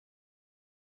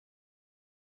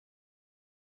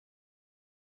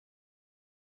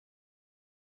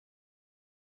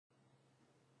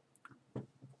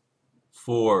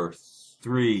4,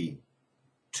 3,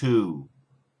 2,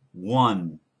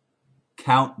 1.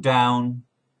 Countdown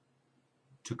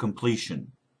to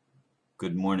completion.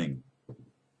 Good morning.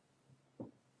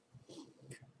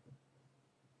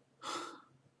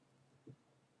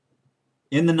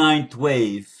 In the ninth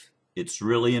wave, it's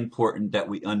really important that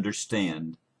we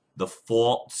understand the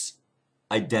false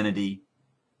identity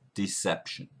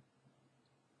deception.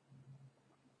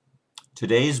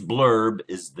 Today's blurb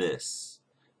is this: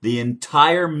 the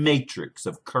entire matrix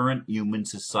of current human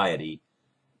society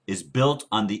is built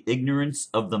on the ignorance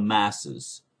of the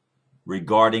masses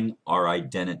regarding our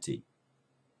identity.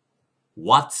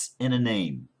 What's in a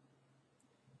name?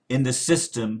 In the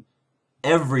system,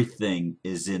 everything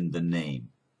is in the name,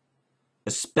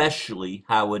 especially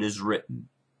how it is written.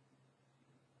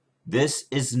 This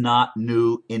is not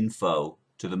new info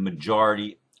to the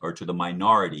majority or to the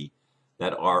minority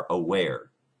that are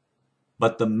aware,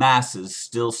 but the masses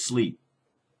still sleep,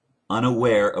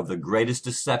 unaware of the greatest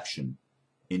deception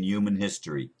in human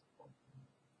history.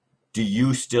 Do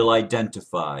you still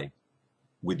identify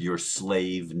with your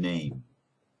slave name?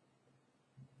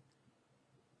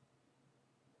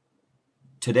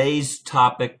 Today's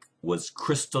topic was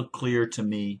crystal clear to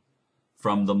me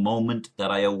from the moment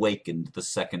that I awakened the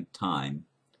second time,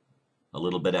 a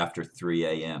little bit after 3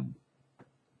 a.m.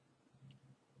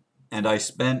 And I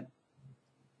spent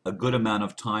a good amount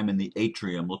of time in the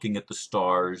atrium looking at the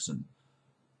stars and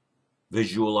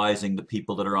visualizing the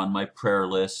people that are on my prayer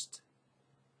list,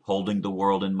 holding the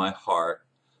world in my heart.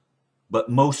 But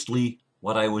mostly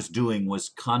what I was doing was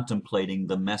contemplating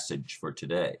the message for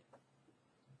today.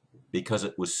 Because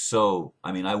it was so,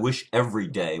 I wish every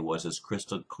day was as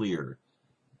crystal clear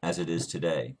as it is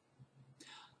today.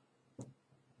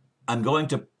 I'm going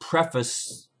to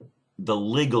preface the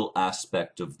legal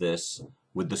aspect of this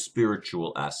with the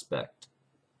spiritual aspect.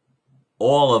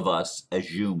 All of us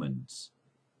as humans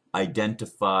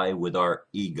identify with our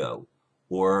ego,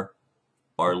 or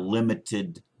our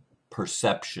limited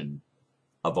perception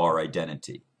of our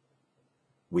identity.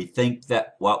 We think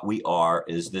that what we are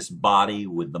is this body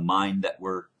with the mind that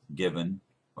we're given,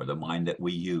 or the mind that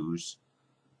we use,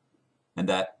 and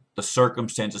that the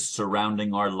circumstances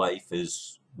surrounding our life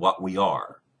is what we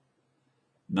are,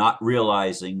 not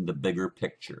realizing the bigger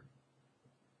picture.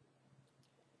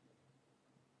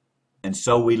 And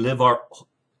so we live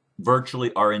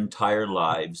virtually our entire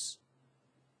lives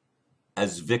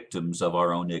as victims of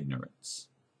our own ignorance.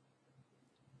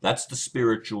 That's the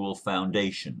spiritual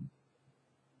foundation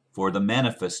for the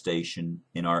manifestation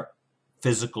in our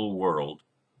physical world,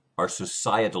 our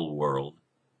societal world,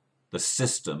 the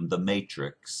system, the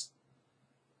matrix.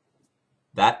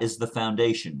 That is the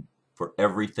foundation for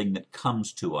everything that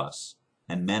comes to us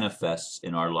and manifests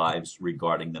in our lives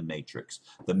regarding the matrix.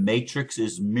 The matrix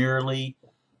is merely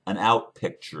an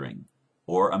outpicturing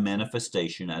or a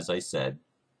manifestation, as I said,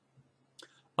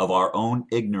 of our own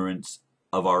ignorance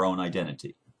of our own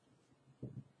identity.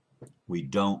 We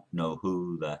don't know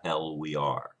who the hell we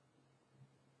are.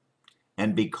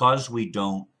 And because we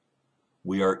don't,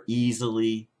 we are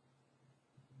easily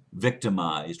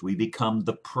victimized. We become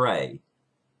the prey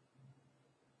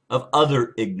of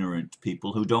other ignorant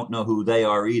people who don't know who they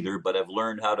are either, but have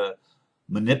learned how to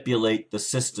manipulate the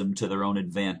system to their own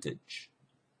advantage.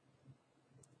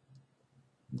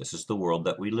 This is the world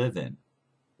that we live in.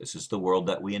 This is the world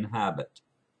that we inhabit.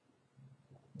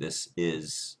 This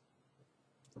is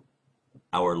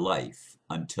our life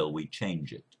until we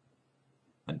change it,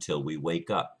 until we wake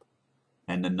up.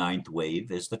 And the ninth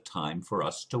wave is the time for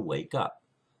us to wake up.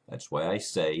 That's why I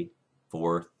say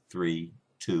 4, 3,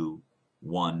 2,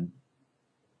 1,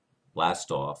 blast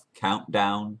off,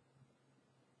 countdown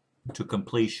to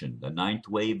completion. The ninth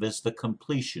wave is the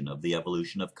completion of the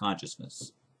evolution of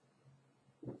consciousness.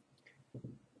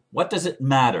 What does it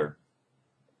matter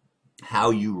how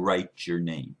you write your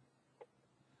name?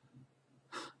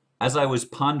 As I was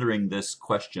pondering this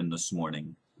question this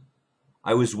morning,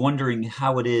 I was wondering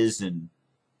how it is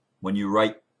when you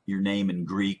write your name in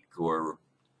Greek or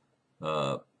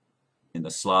in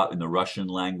the Russian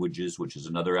languages, which is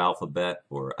another alphabet,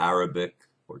 or Arabic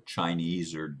or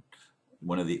Chinese or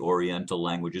one of the Oriental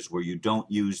languages, where you don't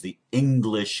use the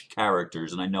English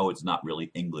characters. And I know it's not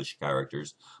really English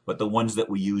characters, but the ones that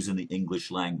we use in the English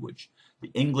language.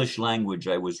 The English language,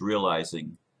 I was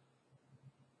realizing,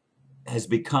 has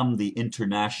become the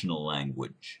international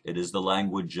language. It is the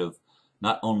language of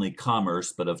not only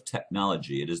commerce, but of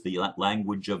technology. It is the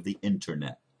language of the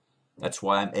internet. That's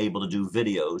why I'm able to do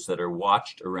videos that are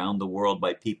watched around the world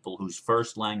by people whose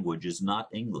first language is not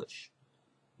English.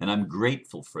 And I'm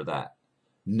grateful for that.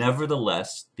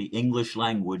 Nevertheless, the English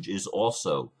language is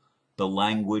also the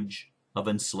language of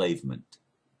enslavement.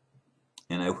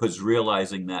 And I was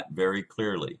realizing that very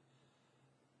clearly.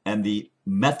 And the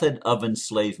method of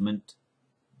enslavement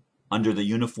under the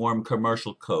Uniform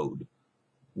Commercial Code,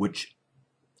 which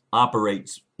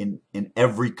operates in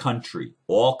every country,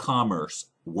 all commerce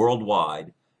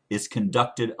worldwide is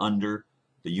conducted under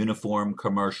the Uniform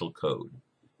Commercial Code.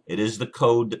 It is the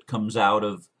code that comes out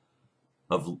of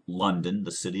London,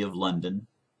 the city of London,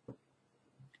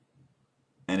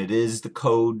 and it is the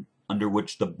code under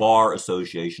which the Bar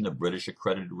Association, the British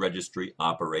Accredited Registry,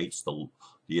 operates.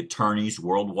 The attorneys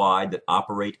worldwide that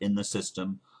operate in the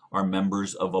system are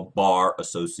members of a bar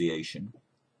association.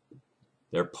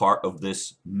 They're part of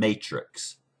this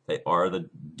matrix. They are the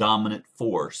dominant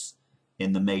force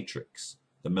in the matrix.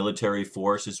 The military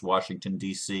force is Washington,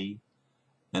 D.C.,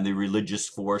 and the religious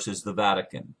force is the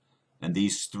Vatican. And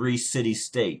these three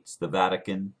city-states, the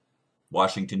Vatican,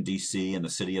 Washington, D.C., and the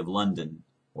City of London,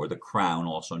 or the Crown,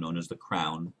 also known as the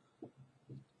Crown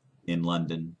in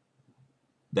London,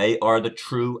 they are the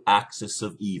true axis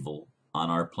of evil on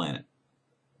our planet.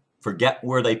 Forget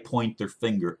where they point their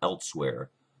finger elsewhere.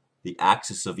 The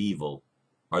axis of evil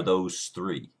are those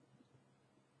three.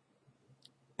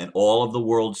 And all of the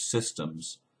world's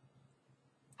systems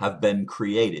have been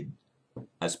created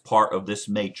as part of this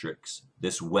matrix,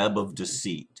 this web of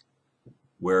deceit,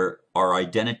 where our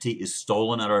identity is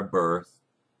stolen at our birth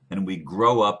and we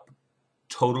grow up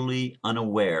totally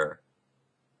unaware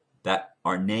that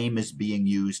our name is being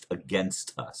used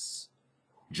against us,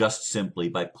 just simply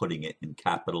by putting it in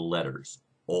capital letters,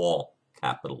 all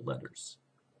capital letters.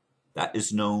 That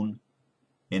is known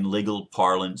in legal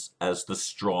parlance as the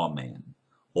straw man.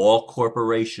 All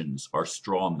corporations are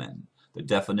straw men. The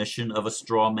definition of a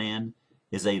straw man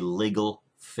is a legal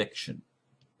fiction.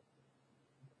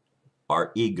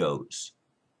 Our egos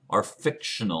are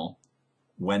fictional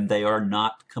when they are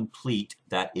not complete,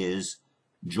 that is,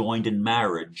 joined in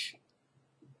marriage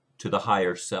to the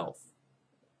higher self,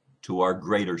 to our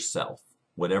greater self,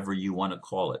 whatever you want to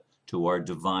call it, to our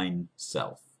divine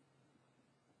self.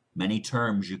 Many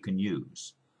terms you can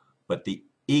use, but the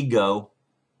ego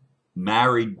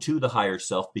married to the higher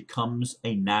self becomes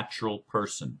a natural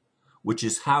person, which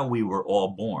is how we were all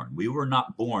born. We were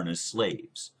not born as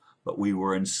slaves, but we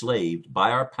were enslaved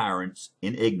by our parents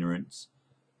in ignorance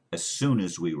as soon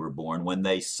as we were born, when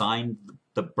they signed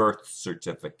the birth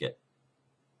certificate.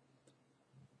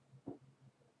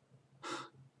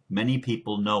 Many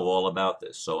people know all about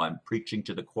this, so I'm preaching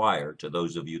to the choir, to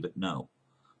those of you that know,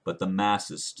 but the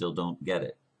masses still don't get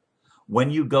it.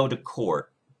 When you go to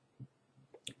court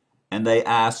and they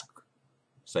ask,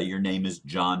 say your name is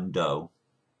John Doe,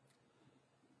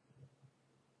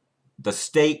 the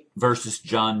state versus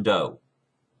John Doe,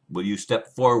 will you step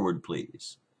forward,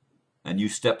 please? And you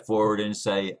step forward and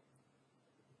say,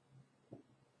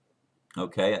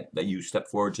 okay, that you step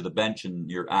forward to the bench and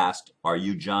you're asked, are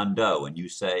you John Doe? And you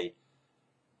say,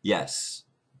 yes.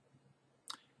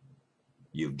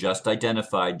 You've just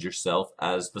identified yourself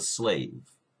as the slave.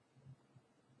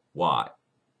 Why?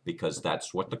 Because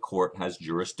that's what the court has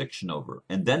jurisdiction over.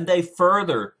 And then they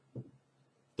further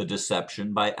the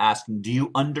deception by asking, do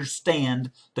you understand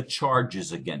the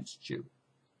charges against you?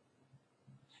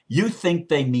 You think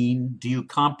they mean, do you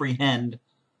comprehend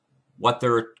what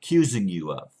they're accusing you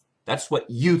of? That's what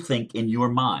you think in your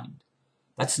mind.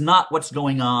 That's not what's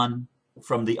going on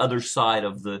from the other side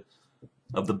of the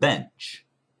bench.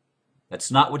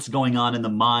 That's not what's going on in the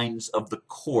minds of the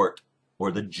court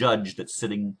or the judge that's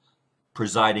sitting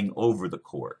presiding over the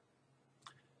court.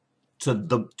 To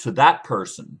that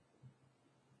person,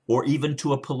 or even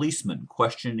to a policeman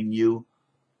questioning you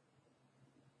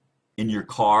in your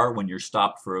car when you're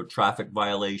stopped for a traffic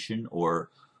violation, or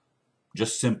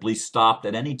just simply stopped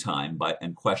at any time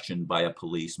and questioned by a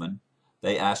policeman,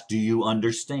 they ask, do you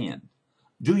understand?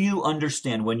 Do you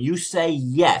understand? When you say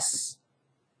yes,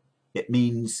 it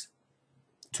means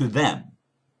to them,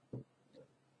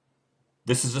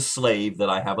 this is a slave that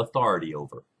I have authority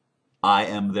over. I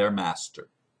am their master.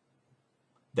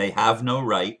 They have no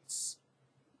rights.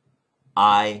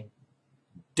 I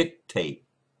dictate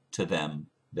to them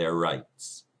their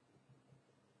rights.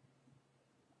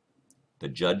 The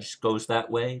judge goes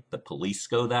that way. The police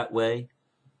go that way.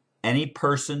 Any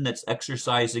person that's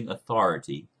exercising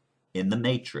authority in the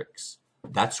matrix,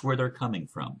 that's where they're coming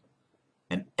from.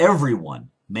 And everyone,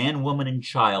 man, woman, and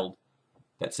child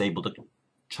that's able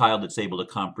to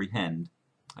comprehend,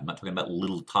 I'm not talking about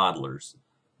little toddlers,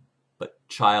 but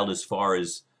child as far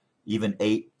as even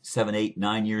 7, 8,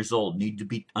 9 years old need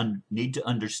to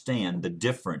understand the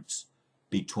difference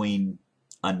between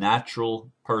a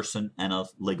natural person and a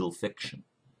legal fiction.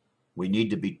 We need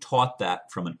to be taught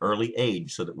that from an early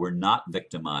age so that we're not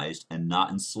victimized and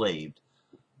not enslaved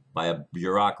by a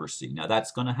bureaucracy. Now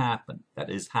that's going to happen. That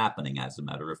is happening, as a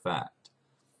matter of fact.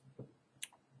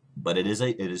 But it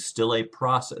is still a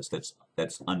process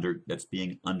that's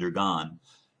being undergone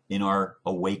in our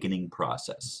awakening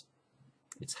process.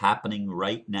 It's happening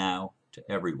right now to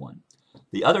everyone.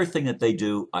 The other thing that they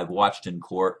do, I've watched in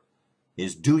court,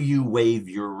 is do you waive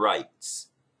your rights?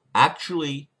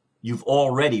 Actually, you've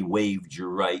already waived your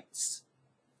rights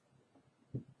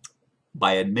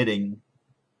by admitting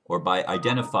or by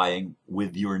identifying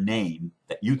with your name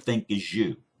that you think is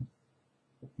you.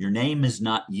 Your name is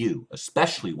not you,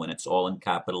 especially when it's all in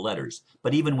capital letters.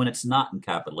 But even when it's not in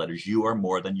capital letters, you are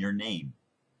more than your name.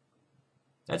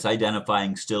 That's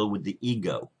identifying still with the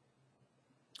ego.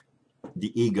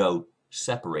 The ego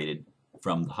separated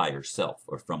from the higher self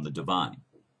or from the divine.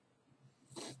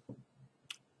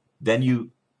 Then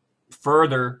you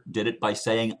further did it by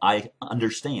saying, I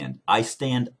understand. I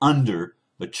stand under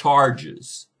the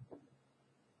charges.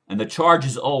 And the charge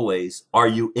is always, are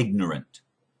you ignorant?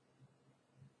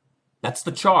 That's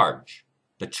the charge.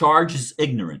 The charge is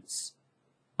ignorance.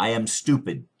 I am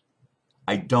stupid.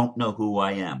 I don't know who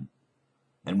I am.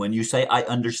 And when you say, I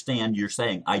understand, you're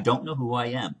saying, I don't know who I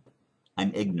am.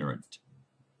 I'm ignorant.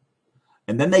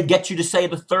 And then they get you to say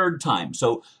it a third time.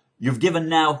 So you've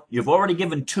already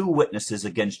given 2 witnesses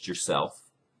against yourself.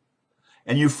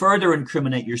 And you further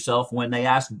incriminate yourself when they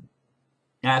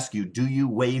ask you, do you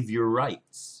waive your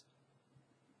rights?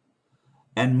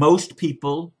 And most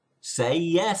people say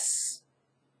yes.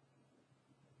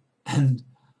 And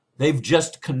they've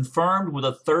just confirmed with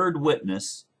a third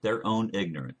witness their own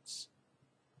ignorance.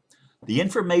 The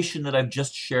information that I've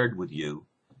just shared with you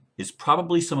is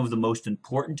probably some of the most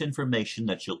important information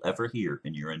that you'll ever hear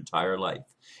in your entire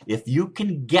life. If you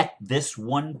can get this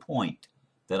one point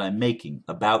that I'm making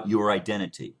about your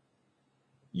identity,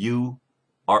 you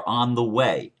are on the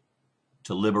way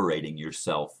to liberating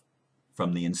yourself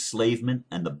from the enslavement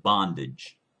and the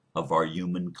bondage of our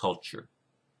human culture.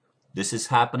 This is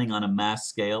happening on a mass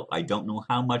scale. I don't know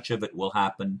how much of it will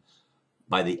happen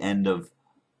by the end of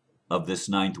this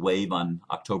 9th wave on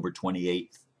October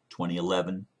 28th,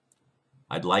 2011.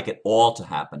 I'd like it all to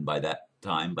happen by that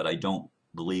time, but I don't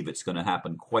believe it's going to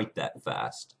happen quite that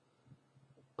fast.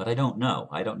 But I don't know.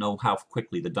 I don't know how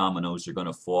quickly the dominoes are going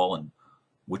to fall and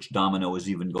which domino is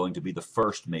even going to be the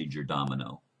first major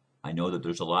domino. I know that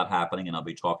there's a lot happening, and I'll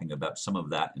be talking about some of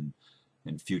that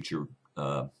in future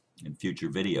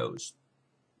videos.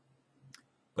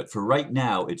 But for right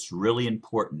now, it's really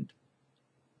important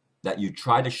that you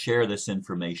try to share this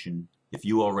information, if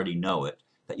you already know it,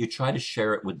 that you try to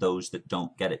share it with those that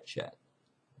don't get it yet,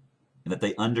 and that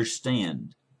they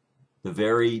understand the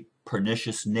very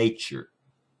pernicious nature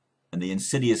and the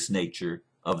insidious nature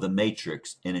of the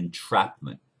matrix and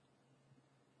entrapment.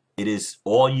 It is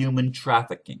all human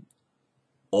trafficking,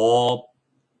 all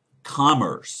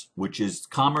commerce,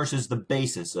 commerce is the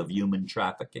basis of human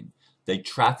trafficking. They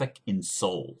traffic in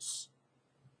souls.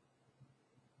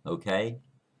 Okay?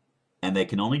 And they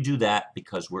can only do that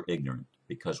because we're ignorant,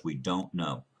 because we don't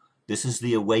know. This is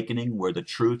the awakening where the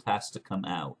truth has to come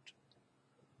out,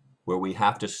 where we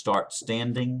have to start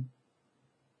standing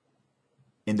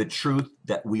in the truth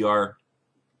that we are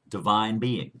divine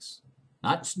beings.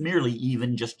 Not merely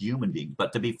even just human beings,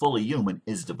 but to be fully human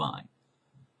is divine.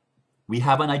 We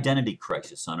have an identity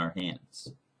crisis on our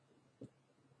hands.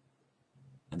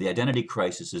 And the identity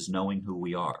crisis is knowing who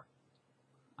we are.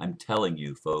 I'm telling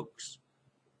you, folks,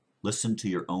 listen to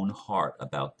your own heart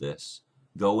about this.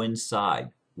 Go inside.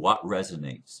 What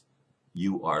resonates?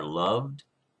 You are loved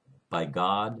by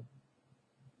God,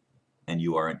 and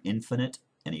you are an infinite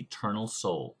and eternal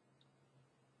soul.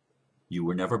 You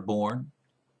were never born,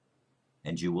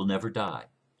 and you will never die.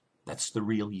 That's the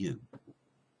real you.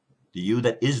 The you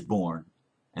that is born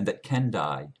and that can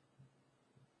die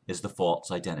is the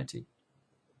false identity.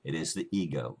 It is the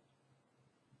ego.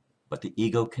 But the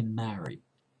ego can marry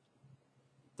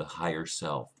the higher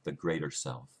self, the greater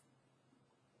self.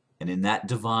 And in that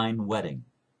divine wedding,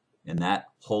 in that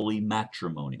holy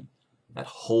matrimony, that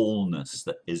wholeness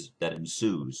that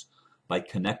ensues by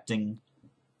connecting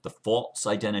the false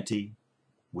identity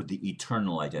with the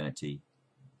eternal identity,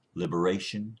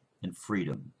 liberation and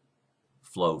freedom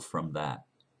flow from that.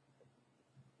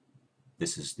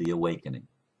 This is the awakening.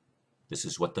 This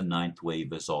is what the 9th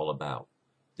wave is all about.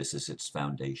 This is its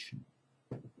foundation.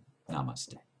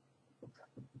 Namaste.